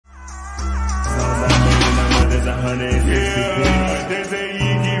Yeah, they say he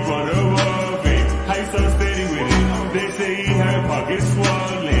keep on evolving. How so steady with it? They say he had pockets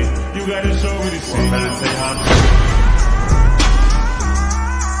swollen. You gotta show me the shit. Better say how.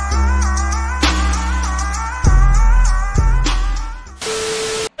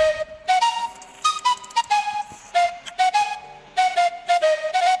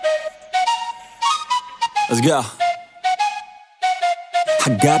 Let's go.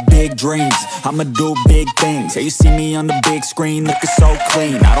 I got big dreams, I'ma do big things. Yeah, you see me on the big screen, looking so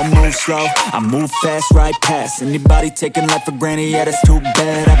clean. I don't move slow, I move fast, right past anybody taking life for granted, yeah, that's too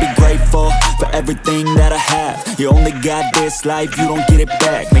bad. I'll be grateful for everything that I have. You only got this life, you don't get it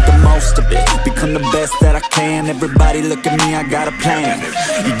back. Make the most of it, become the best that I can. Everybody look at me, I got a plan.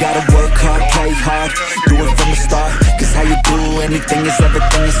 You gotta work hard, play hard, do it from the start. Cause how you do anything is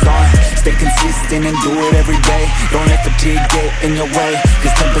everything is art. Stay consistent and do it every day. Don't let fatigue get in your way.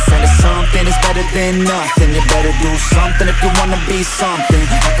 Cause 10% of something is better than nothing. You better do something if you wanna be something.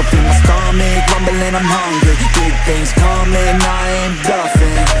 I can feel my stomach rumbling, I'm hungry. Big things coming, I ain't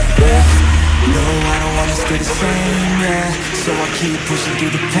bluffing, yeah. No, I don't wanna stay the same, yeah. So I keep pushing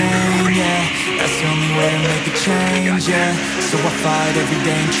through the pain, yeah. That's the only way to make a change, yeah. So I fight every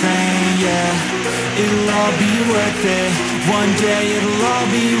day and train, yeah. It'll all be worth it. One day it'll all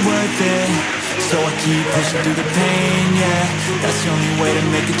be worth it. So I keep pushing through the pain, yeah. That's the only way to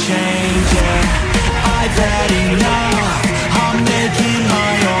make a change, yeah. I've had enough, I'm making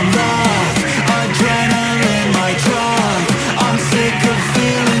my own luck. Adrenaline, my drug, I'm sick of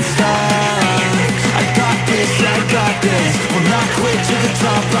feeling stuck. I got this, will not quit to the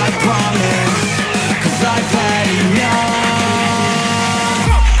top, I promise. Cause I've had enough.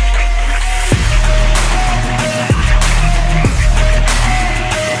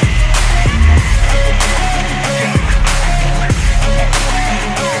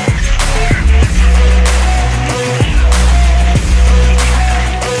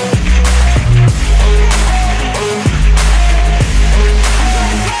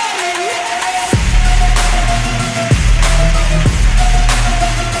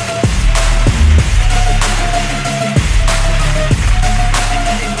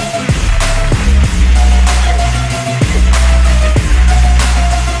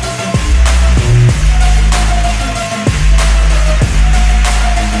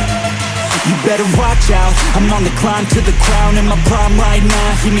 Better watch out, I'm on the climb to the crown. In my prime right now,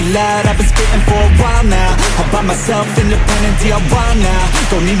 hear me loud, I've been spitting for a while now. All by myself, independent DIY now.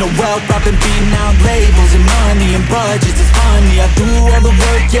 Don't need no help, I've been beating out labels and money and budgets, it's funny. I do all the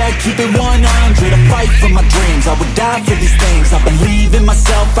work, yeah, keep it 100. I fight for my dreams, I would die for these things. I believe in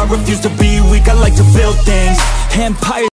myself, I refuse to be weak, I like to build things. Empire